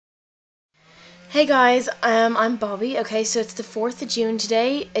Hey guys, I'm Bobby. Okay, so it's the 4th of June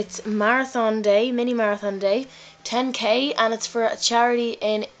today. It's marathon day, mini marathon day, 10k, and it's for a charity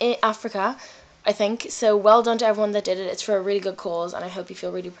in Africa, I think. So well done to everyone that did it. It's for a really good cause, and I hope you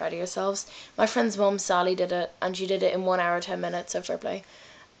feel really proud of yourselves. My friend's mum, Sally, did it, and she did it in 1 hour, 10 minutes, so fair play.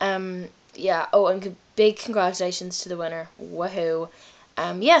 Yeah, oh, and big congratulations to the winner. Woohoo.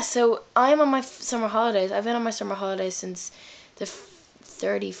 Yeah, so I'm on my summer holidays. I've been on my summer holidays since the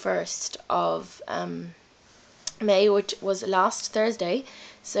 31st of May, which was last Thursday.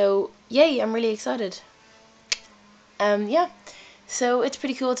 So, yay, I'm really excited. Yeah, so it's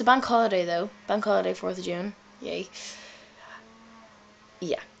pretty cool. It's a bank holiday, though. Bank holiday, 4th of June. Yay.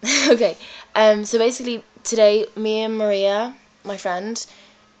 Yeah. Okay. So basically, today, me and Maria, my friend,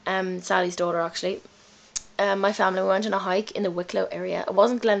 Sally's daughter, actually, my family, we went on a hike in the Wicklow area. It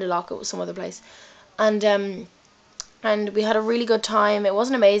wasn't Glendalough, it was some other place. And we had a really good time. It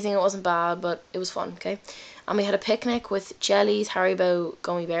wasn't amazing, it wasn't bad, but it was fun, okay? And we had a picnic with jellies, Haribo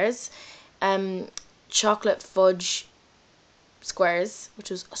gummy bears, chocolate fudge squares, which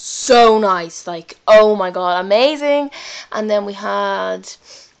was so nice. Like, oh my god, amazing. And then we had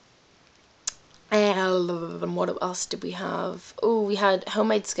what else did we have? Oh, we had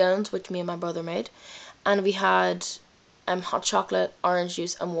homemade scones, which me and my brother made. And we had hot chocolate, orange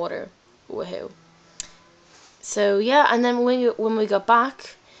juice, and water. Woohoo. So yeah, and then when we got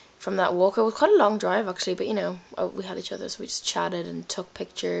back from that walk, it was quite a long drive actually, but we had each other, so we just chatted and took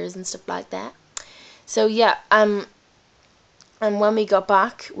pictures and stuff like that. So yeah, and when we got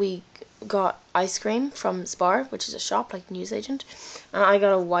back, we got ice cream from Spar, which is a shop like newsagent, and I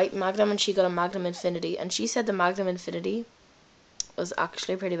got a white Magnum and she got a Magnum Infinity, and she said the Magnum Infinity was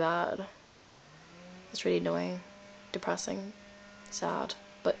actually pretty bad. It's really annoying, depressing, sad,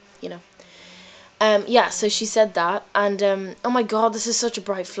 but yeah, so she said that, and oh my god, this is such a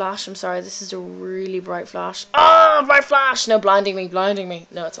bright flash. I'm sorry, this is a really bright flash. Oh, bright flash! No, blinding me.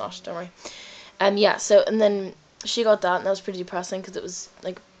 No, it's not. Don't worry. Yeah. So and then she got that, and that was pretty depressing because it was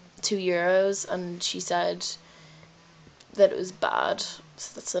like €2, and she said that it was bad.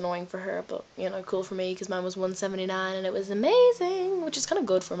 So that's annoying for her, but cool for me because mine was 179, and it was amazing, which is kind of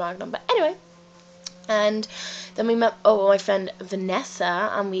good for Magnum. But anyway. And then we met my friend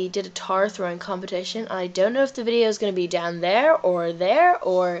Vanessa, and we did a tar throwing competition. I don't know if the video is going to be down there or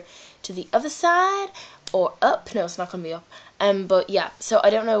to the other side or up. No, it's not going to be up. But yeah, so I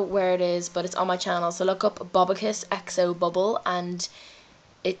don't know where it is, but it's on my channel. So look up Bobicus Exo Bubble and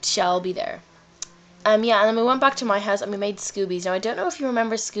it shall be there. Yeah, and then we went back to my house and we made Scoobies. Now, I don't know if you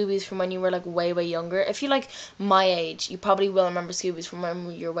remember Scoobies from when you were, like, way, way younger. If you're, like, my age, you probably will remember Scoobies from when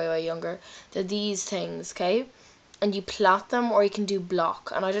you're way, way younger. They're these things, okay? And you plait them or you can do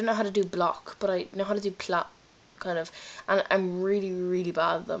block. And I don't know how to do block, but I know how to do plait, kind of. And I'm really, really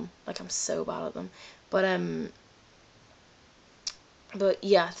bad at them. Like, I'm so bad at them. But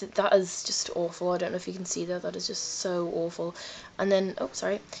yeah, that is just awful. I don't know if you can see that. That is just so awful. And then, oh,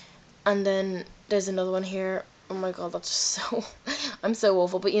 sorry. And then there's another one here. Oh my god, that's just so I'm so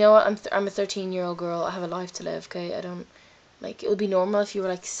awful. But you know what? I'm a 13-year-old girl. I have a life to live, okay? I don't it would be normal if you were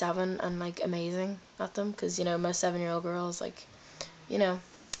like 7 and like amazing at them, because most 7-year-old girls, like,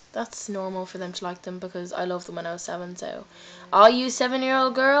 that's normal for them to like them, because I loved them when I was 7. So all you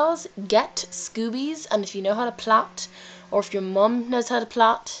 7-year-old girls, get Scoobies, and if you know how to plait, or if your mum knows how to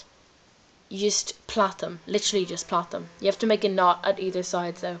plait, you just plait them. Literally just plait them. You have to make a knot at either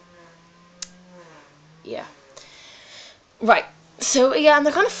side though. Yeah. Right. So yeah, and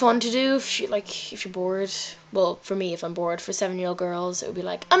they're kind of fun to do if you're bored. Well, for me, if I'm bored, for 7-year-old girls, it would be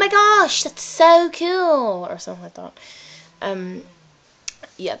like, oh my gosh, that's so cool, or something like that.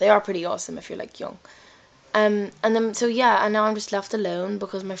 Yeah, they are pretty awesome if you're like young. And then so yeah, and now I'm just left alone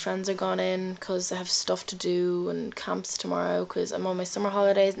because my friends are gone in because I have stuff to do and camps tomorrow because I'm on my summer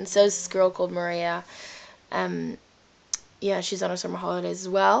holidays, and so is this girl called Maria. Yeah, she's on her summer holidays as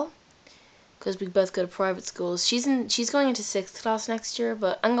well, because we both go to private schools. She's going into 6th class next year,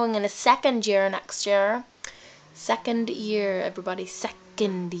 but I'm going into 2nd year next year. 2nd year, everybody,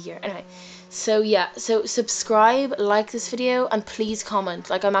 2nd year. Anyway, so yeah, so subscribe, like this video, and please comment.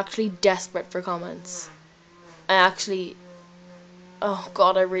 Like, I'm actually desperate for comments. Oh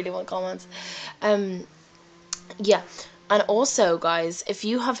god, I really want comments. Yeah, and also, guys, if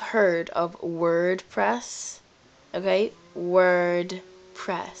you have heard of WordPress, okay,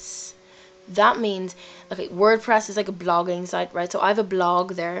 WordPress. That means, okay, WordPress is like a blogging site, right? So I have a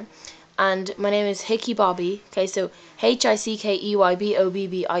blog there, and my name is Hickey Bobby. Okay, so HICKEYBOBBIE.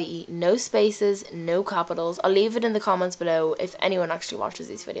 No spaces, no capitals. I'll leave it in the comments below if anyone actually watches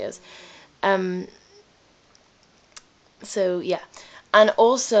these videos. So yeah, and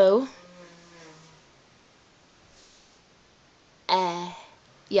also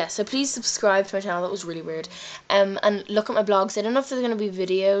yeah, so please subscribe to my channel. That was really weird. And look at my blogs. I don't know if they're going to be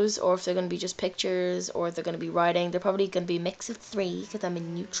videos or if they're going to be just pictures or if they're going to be writing. They're probably going to be a mix of three because I'm a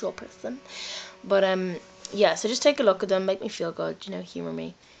neutral person. But yeah, so just take a look at them, make me feel good, you know, humor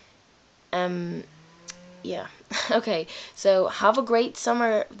me. Yeah. Okay, so have a great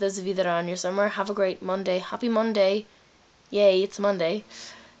summer, those of you that are on your summer. Have a great Monday. Happy Monday. Yay, it's Monday.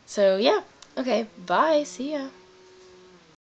 So yeah, okay, bye, see ya.